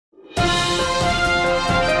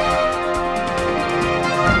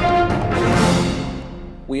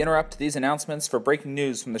We interrupt these announcements for breaking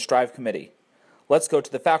news from the Strive Committee. Let's go to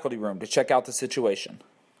the faculty room to check out the situation.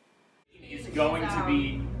 It's going to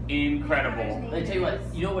be incredible. Let me tell you what,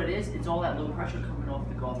 you know what it is? It's all that low pressure coming off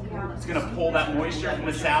the Gulf Coast. It's going to pull that moisture from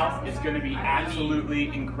the south. It's going to be absolutely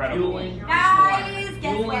incredible. Guys, guess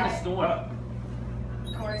Fueling what? the storm.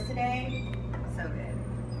 Course today, so good.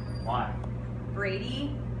 Why?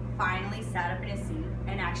 Brady finally sat up in his seat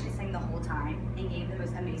and actually sang the whole time and gave the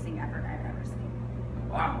most amazing effort I've ever seen.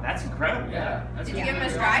 Wow, that's incredible. Yeah. That's Did you give him a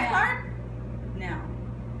Strive card? No.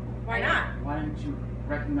 Why not? Why didn't you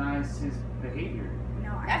recognize his behavior?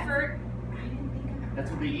 No, Effort. I didn't think about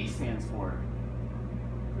That's what the E stands for.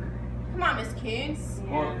 Come on, Miss Koontz.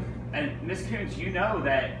 Yeah. Well, and Ms. Koontz, you know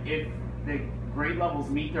that if the grade levels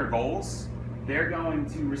meet their goals, they're going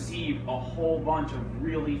to receive a whole bunch of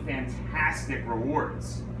really fantastic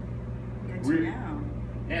rewards. Good to know.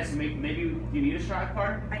 Yeah, so maybe you need a Strive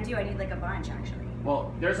card? I do. I need like a bunch actually.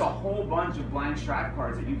 Well, there's a whole bunch of blank Strive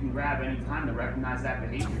cards that you can grab anytime to recognize that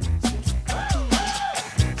behavior.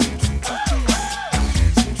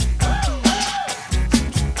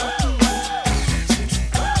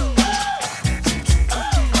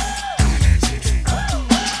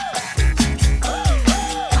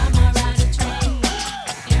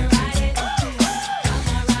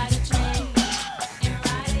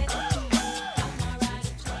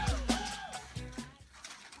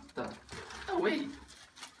 Oh, wait.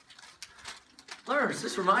 Learners,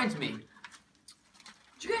 this reminds me.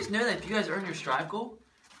 Did you guys know that if you guys earn your Strive goal,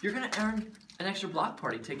 you're going to earn an extra block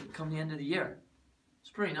party ticket come the end of the year?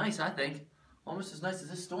 It's pretty nice, I think. Almost as nice as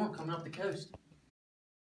this storm coming up the coast.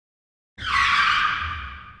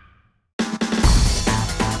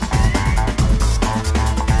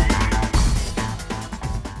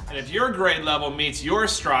 And if your grade level meets your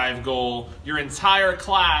Strive goal, your entire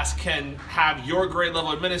class can have your grade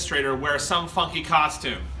level administrator wear some funky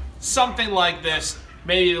costume. Something like this,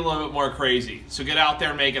 maybe a little bit more crazy. So get out there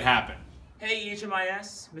and make it happen. Hey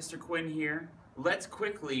HMIS, Mr. Quinn here. Let's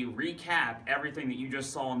quickly recap everything that you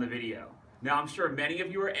just saw in the video. Now I'm sure many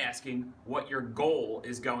of you are asking what your goal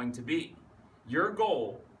is going to be. Your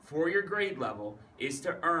goal for your grade level is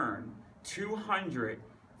to earn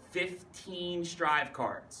 215 Strive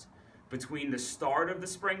cards between the start of the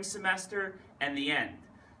spring semester and the end.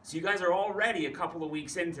 So you guys are already a couple of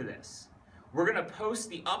weeks into this. We're gonna post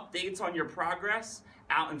the updates on your progress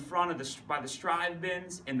out in front of by the Strive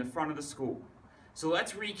bins in the front of the school. So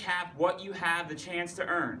let's recap what you have the chance to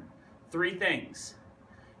earn. 3 things.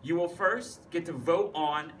 You will first get to vote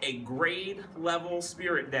on a grade level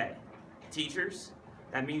spirit day. Teachers,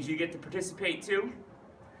 that means you get to participate too.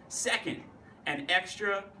 Second, an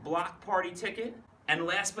extra block party ticket. And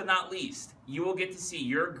last but not least, you will get to see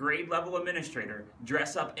your grade level administrator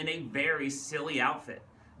dress up in a very silly outfit,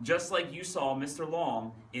 just like you saw Mr.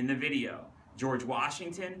 Long in the video. George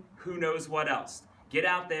Washington, who knows what else. Get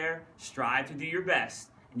out there, strive to do your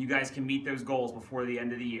best, and you guys can meet those goals before the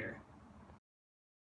end of the year.